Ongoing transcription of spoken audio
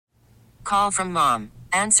Call from mom.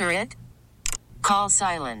 Answer it. Call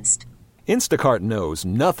silenced. Instacart knows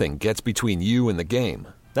nothing gets between you and the game.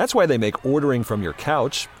 That's why they make ordering from your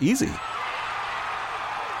couch easy.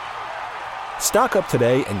 Stock up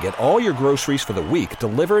today and get all your groceries for the week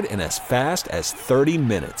delivered in as fast as 30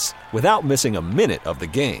 minutes without missing a minute of the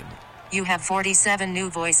game. You have 47 new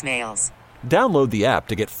voicemails. Download the app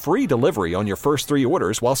to get free delivery on your first 3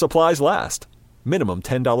 orders while supplies last. Minimum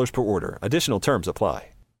 $10 per order. Additional terms apply.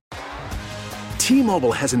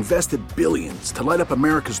 T-Mobile has invested billions to light up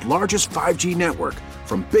America's largest 5G network,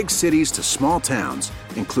 from big cities to small towns,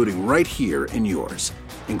 including right here in yours.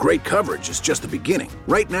 And great coverage is just the beginning.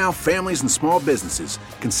 Right now, families and small businesses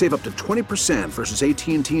can save up to 20% versus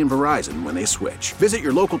AT&T and Verizon when they switch. Visit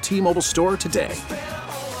your local T-Mobile store today.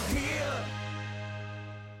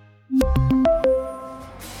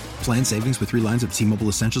 Plan savings with 3 lines of T-Mobile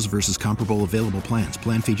Essentials versus comparable available plans.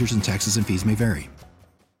 Plan features and taxes and fees may vary.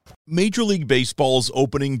 Major League Baseball's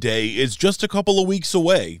opening day is just a couple of weeks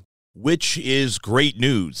away, which is great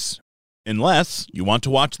news, unless you want to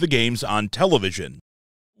watch the games on television.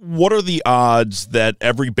 What are the odds that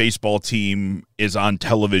every baseball team is on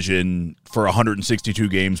television for 162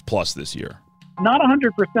 games plus this year? Not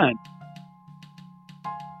 100%.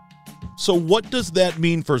 So what does that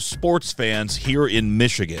mean for sports fans here in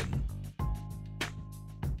Michigan?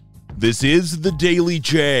 This is the Daily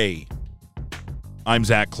J. I'm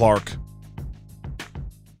Zach Clark.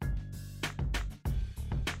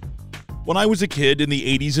 When I was a kid in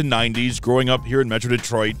the 80s and 90s, growing up here in Metro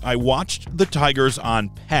Detroit, I watched the Tigers on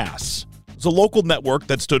PASS. It's a local network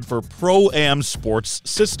that stood for Pro-Am Sports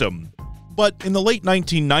System. But in the late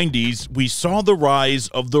 1990s, we saw the rise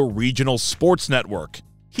of the regional sports network.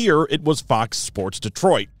 Here, it was Fox Sports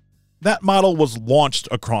Detroit. That model was launched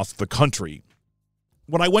across the country.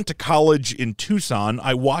 When I went to college in Tucson,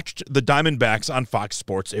 I watched the Diamondbacks on Fox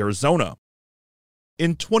Sports Arizona.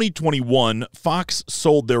 In 2021, Fox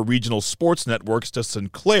sold their regional sports networks to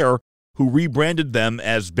Sinclair, who rebranded them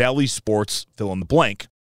as Bally Sports fill-in-the-blank,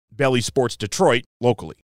 Bally Sports Detroit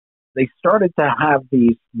locally. They started to have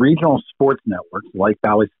these regional sports networks like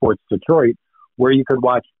Bally Sports Detroit where you could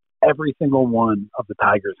watch every single one of the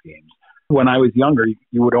Tigers games. When I was younger,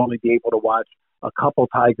 you would only be able to watch a couple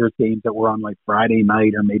Tigers games that were on like Friday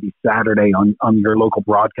night or maybe Saturday on your local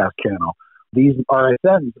broadcast channel. These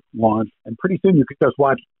RSNs launched, and pretty soon you could just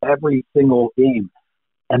watch every single game.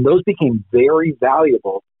 And those became very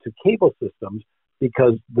valuable to cable systems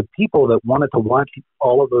because the people that wanted to watch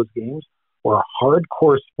all of those games were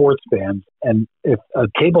hardcore sports fans. And if a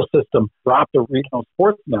cable system dropped a regional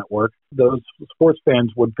sports network, those sports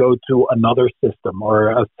fans would go to another system or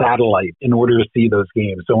a satellite in order to see those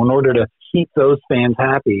games. So in order to keep those fans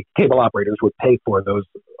happy, cable operators would pay for those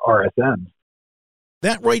RSNs.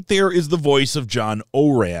 That right there is the voice of John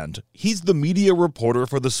Orand. He's the media reporter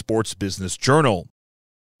for the Sports Business Journal.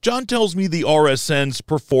 John tells me the RSNs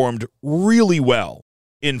performed really well.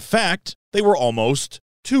 In fact, they were almost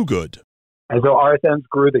too good. As the RSNs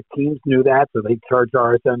grew, the teams knew that, so they charged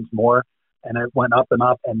RSNs more, and it went up and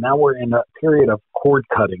up. And now we're in a period of cord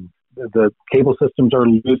cutting. The cable systems are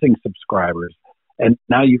losing subscribers, and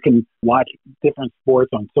now you can watch different sports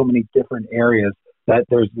on so many different areas that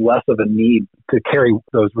there's less of a need to carry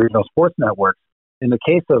those regional sports networks. In the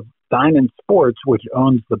case of Diamond Sports, which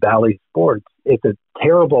owns the Bally Sports, it's a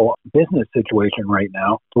terrible business situation right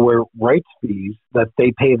now where rights fees that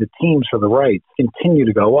they pay the teams for the rights continue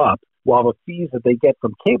to go up, while the fees that they get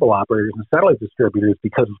from cable operators and satellite distributors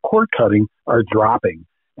because of cord cutting are dropping.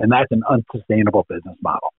 And that's an unsustainable business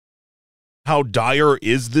model. How dire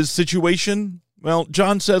is this situation? Well,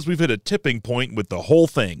 John says we've hit a tipping point with the whole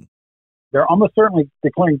thing. They're almost certainly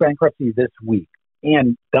declaring bankruptcy this week.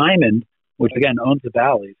 And Diamond, which again owns the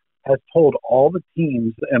Valleys, has told all the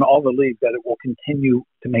teams and all the leagues that it will continue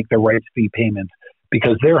to make their rights fee payments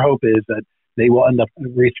because their hope is that they will end up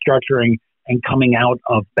restructuring and coming out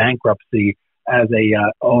of bankruptcy as a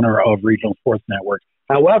owner of regional sports networks.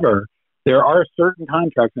 However, there are certain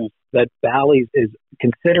contracts that Bally's is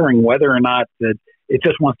considering whether or not that it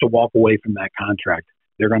just wants to walk away from that contract.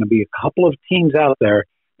 There are going to be a couple of teams out there.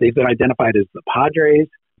 They've been identified as the Padres,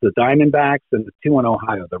 the Diamondbacks, and the two in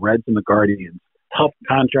Ohio, the Reds and the Guardians. Tough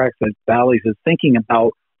contracts that Bally's is thinking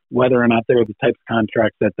about whether or not they're the types of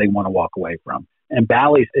contracts that they want to walk away from. And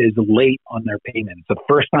Bally's is late on their payment. It's the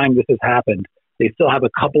first time this has happened. They still have a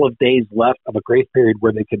couple of days left of a grace period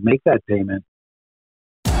where they could make that payment.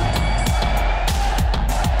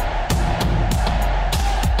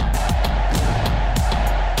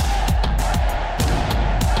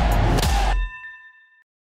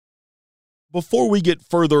 Before we get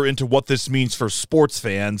further into what this means for sports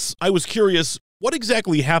fans, I was curious, What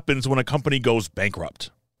exactly happens when a company goes bankrupt?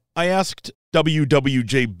 I asked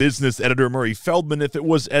WWJ business editor Murray Feldman if it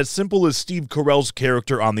was as simple as Steve Carell's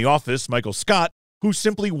character on The Office, Michael Scott, who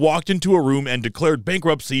simply walked into a room and declared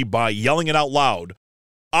bankruptcy by yelling it out loud.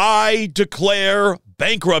 I declare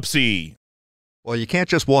bankruptcy. Well, you can't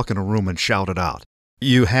just walk in a room and shout it out.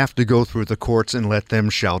 You have to go through the courts and let them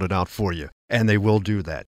shout it out for you, and they will do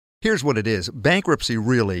that. Here's what it is. Bankruptcy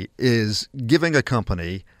really is giving a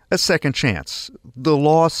company a second chance. The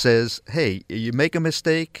law says, hey, you make a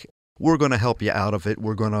mistake, we're going to help you out of it.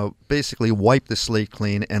 We're going to basically wipe the slate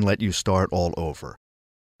clean and let you start all over.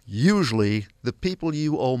 Usually, the people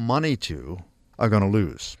you owe money to are going to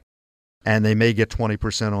lose. And they may get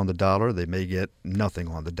 20% on the dollar. They may get nothing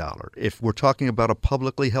on the dollar. If we're talking about a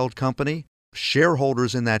publicly held company,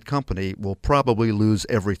 shareholders in that company will probably lose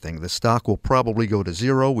everything. The stock will probably go to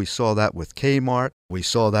zero. We saw that with Kmart. We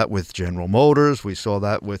saw that with General Motors. We saw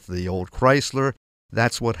that with the old Chrysler.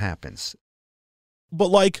 That's what happens.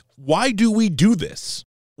 But why do we do this?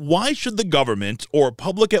 Why should the government or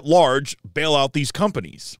public at large bail out these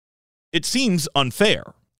companies? It seems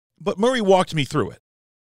unfair, but Murray walked me through it.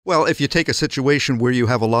 Well, if you take a situation where you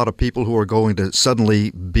have a lot of people who are going to suddenly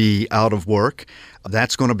be out of work,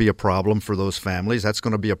 that's going to be a problem for those families. That's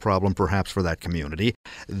going to be a problem perhaps for that community.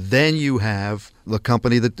 Then you have the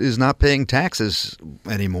company that is not paying taxes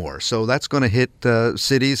anymore. So that's going to hit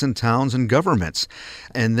cities and towns and governments.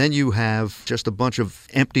 And then you have just a bunch of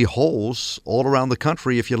empty holes all around the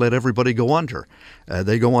country if you let everybody go under.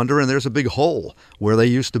 They go under and there's a big hole where they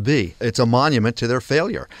used to be. It's a monument to their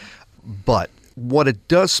failure. But what it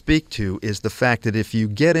does speak to is the fact that if you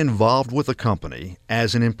get involved with a company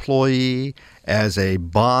as an employee, as a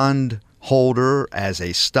bond holder, as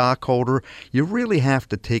a stockholder, you really have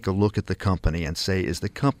to take a look at the company and say, is the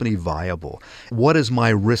company viable? What is my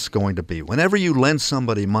risk going to be? Whenever you lend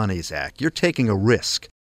somebody money, Zach, you're taking a risk.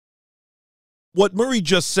 What Murray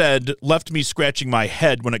just said left me scratching my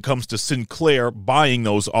head when it comes to Sinclair buying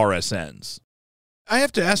those RSNs. I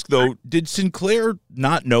have to ask, though, did Sinclair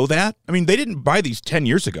not know that? I mean, they didn't buy these 10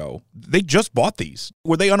 years ago. They just bought these.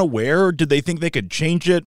 Were they unaware, or did they think they could change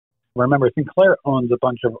it? Remember, Sinclair owns a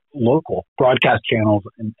bunch of local broadcast channels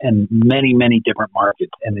in many, many different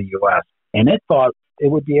markets in the U.S. And it thought it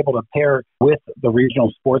would be able to pair with the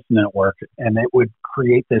regional sports network, and it would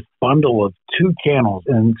create this bundle of 2 channels,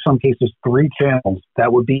 and in some cases 3 channels,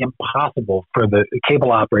 that would be impossible for the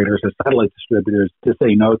cable operators or satellite distributors to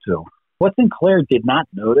say no to. What Sinclair did not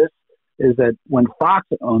notice is that when Fox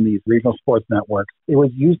owned these regional sports networks, it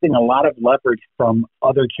was using a lot of leverage from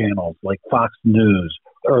other channels like Fox News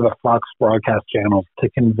or the Fox broadcast channels to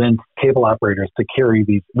convince cable operators to carry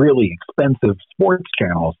these really expensive sports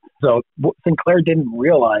channels. So Sinclair didn't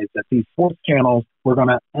realize that these sports channels were going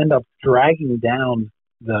to end up dragging down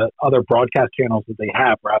the other broadcast channels that they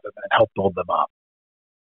have rather than help build them up.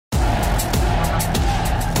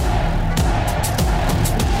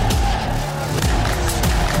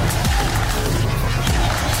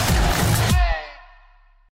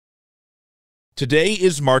 Today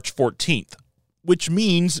is March 14th, which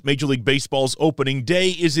means Major League Baseball's opening day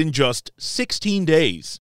is in just 16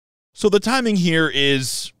 days. So the timing here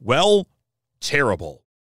is, well, terrible.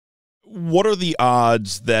 What are the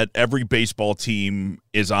odds that every baseball team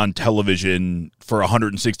is on television for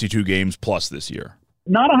 162 games plus this year?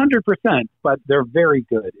 Not 100%, but they're very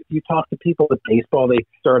good. If you talk to people at baseball, they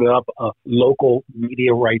started up a local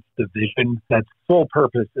media rights division that's sole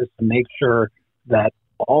purpose is to make sure that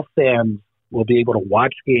all fans will be able to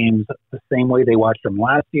watch games the same way they watched them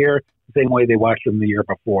last year, the same way they watched them the year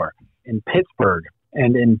before. In Pittsburgh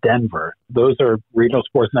and in Denver, those are regional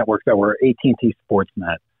sports networks that were AT&T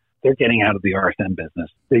Sportsnet. They're getting out of the RSN business.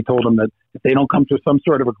 They told them that if they don't come to some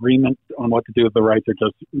sort of agreement on what to do with the rights, they're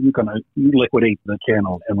just going to liquidate the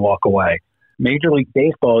channel and walk away. Major League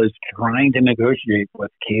Baseball is trying to negotiate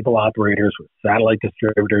with cable operators, with satellite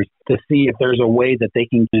distributors, to see if there's a way that they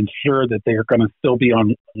can ensure that they're going to still be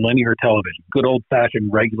on linear television, good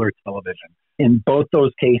old-fashioned regular television. In both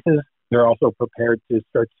those cases, they're also prepared to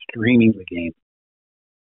start streaming the game.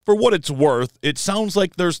 For what it's worth, it sounds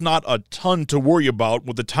like there's not a ton to worry about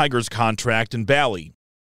with the Tigers' contract in Bally.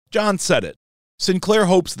 John said it. Sinclair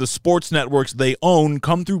hopes the sports networks they own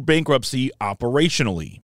come through bankruptcy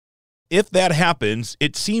operationally. If that happens,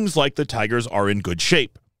 it seems like the Tigers are in good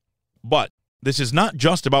shape. But this is not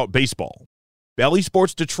just about baseball. Bally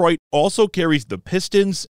Sports Detroit also carries the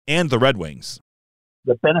Pistons and the Red Wings.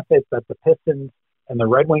 The benefit that the Pistons and the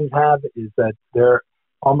Red Wings have is that they're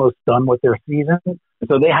almost done with their season.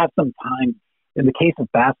 So they have some time. In the case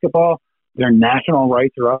of basketball, their national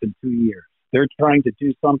rights are up in 2 years. They're trying to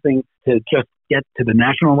do something to just get to the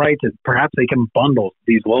national rights, perhaps they can bundle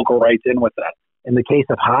these local rights in with that. In the case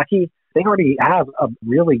of hockey, they already have a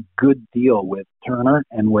really good deal with Turner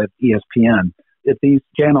and with ESPN. If these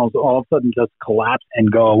channels all of a sudden just collapse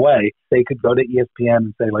and go away, they could go to ESPN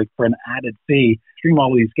and say, like, for an added fee, stream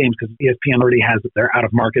all these games, because ESPN already has their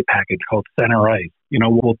out-of-market package called Center Ice.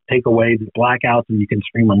 We'll take away the blackouts and you can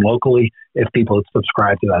stream them locally if people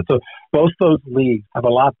subscribe to that. So both those leagues have a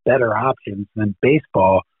lot better options than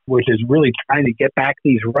baseball, which is really trying to get back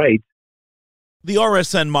these rights. The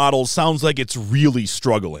RSN model sounds like it's really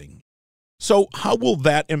struggling. So how will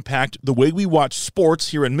that impact the way we watch sports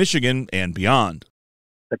here in Michigan and beyond?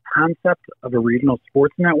 The concept of a regional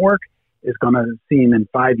sports network is going to seem in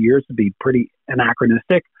 5 years to be pretty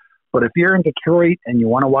anachronistic. But if you're in Detroit and you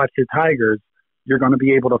want to watch your Tigers, you're going to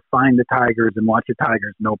be able to find the Tigers and watch the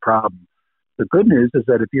Tigers, no problem. The good news is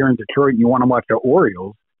that if you're in Detroit and you want to watch the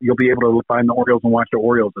Orioles, you'll be able to find the Orioles and watch the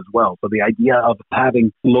Orioles as well. So the idea of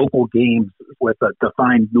having local games with a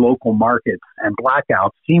defined local markets and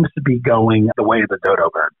blackouts seems to be going the way of the dodo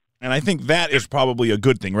bird. And I think that is probably a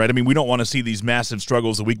good thing, right? I mean, we don't want to see these massive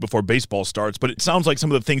struggles the week before baseball starts, but it sounds like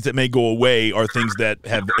some of the things that may go away are things that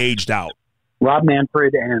have aged out. Rob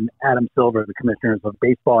Manfred and Adam Silver, the commissioners of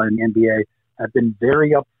baseball and the NBA, have been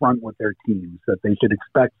very upfront with their teams that they should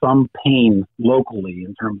expect some pain locally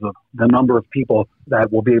in terms of the number of people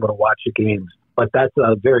that will be able to watch the games. But that's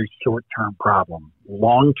a very short-term problem.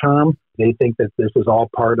 Long-term, they think that this is all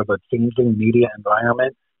part of a changing media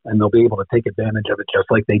environment, and they'll be able to take advantage of it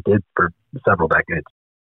just like they did for several decades.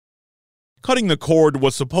 Cutting the cord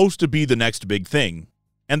was supposed to be the next big thing,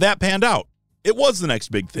 and that panned out. It was the next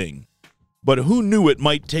big thing. But who knew it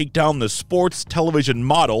might take down the sports television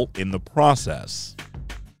model in the process?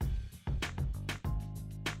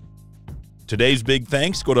 Today's big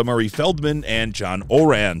thanks go to Murray Feldman and John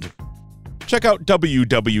Orand. Check out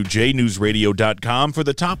wwjnewsradio.com for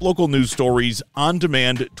the top local news stories on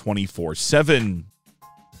demand 24/7.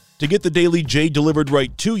 To get the Daily J delivered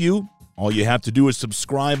right to you, all you have to do is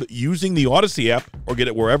subscribe using the Odyssey app or get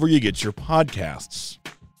it wherever you get your podcasts.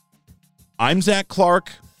 I'm Zach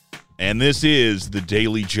Clark, and this is the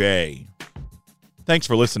Daily J. Thanks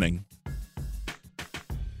for listening.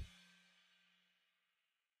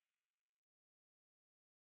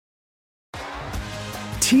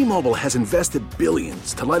 T-Mobile has invested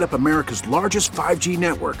billions to light up America's largest 5G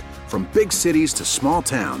network, from big cities to small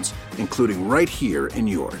towns, including right here in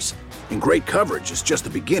yours. And great coverage is just the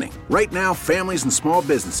beginning. Right now, families and small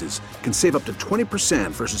businesses can save up to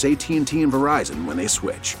 20% versus AT&T and Verizon when they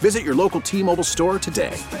switch. Visit your local T-Mobile store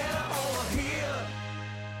today.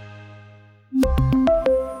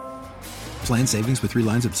 Plan savings with 3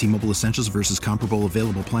 lines of T-Mobile Essentials versus comparable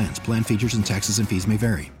available plans. Plan features and taxes and fees may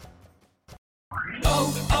vary.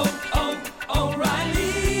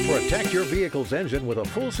 Protect your vehicle's engine with a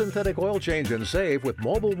full synthetic oil change and save with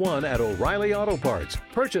Mobile One at O'Reilly Auto Parts.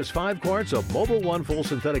 Purchase 5 quarts of Mobile One full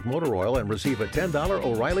synthetic motor oil and receive a $10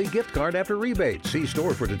 O'Reilly gift card after rebate. See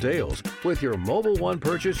store for details. With your Mobile One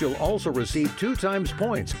purchase, you'll also receive 2 times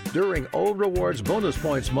points during O Rewards Bonus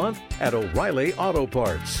Points Month at O'Reilly Auto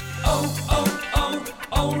Parts.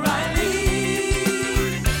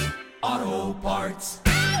 O'Reilly Auto Parts.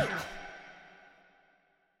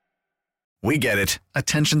 We get it.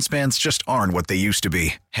 Attention spans just aren't what they used to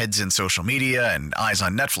be. Heads in social media and eyes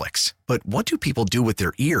on Netflix. But what do people do with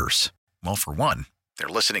their ears? Well, for one, they're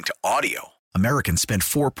listening to audio. Americans spend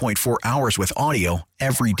 4.4 hours with audio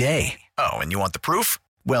every day. Oh, and you want the proof?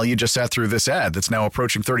 Well, you just sat through this ad that's now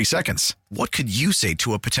approaching 30 seconds. What could you say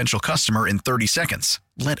to a potential customer in 30 seconds?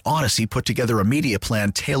 Let Odyssey put together a media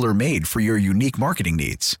plan tailor-made for your unique marketing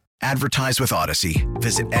needs. Advertise with Odyssey.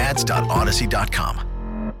 Visit ads.odyssey.com.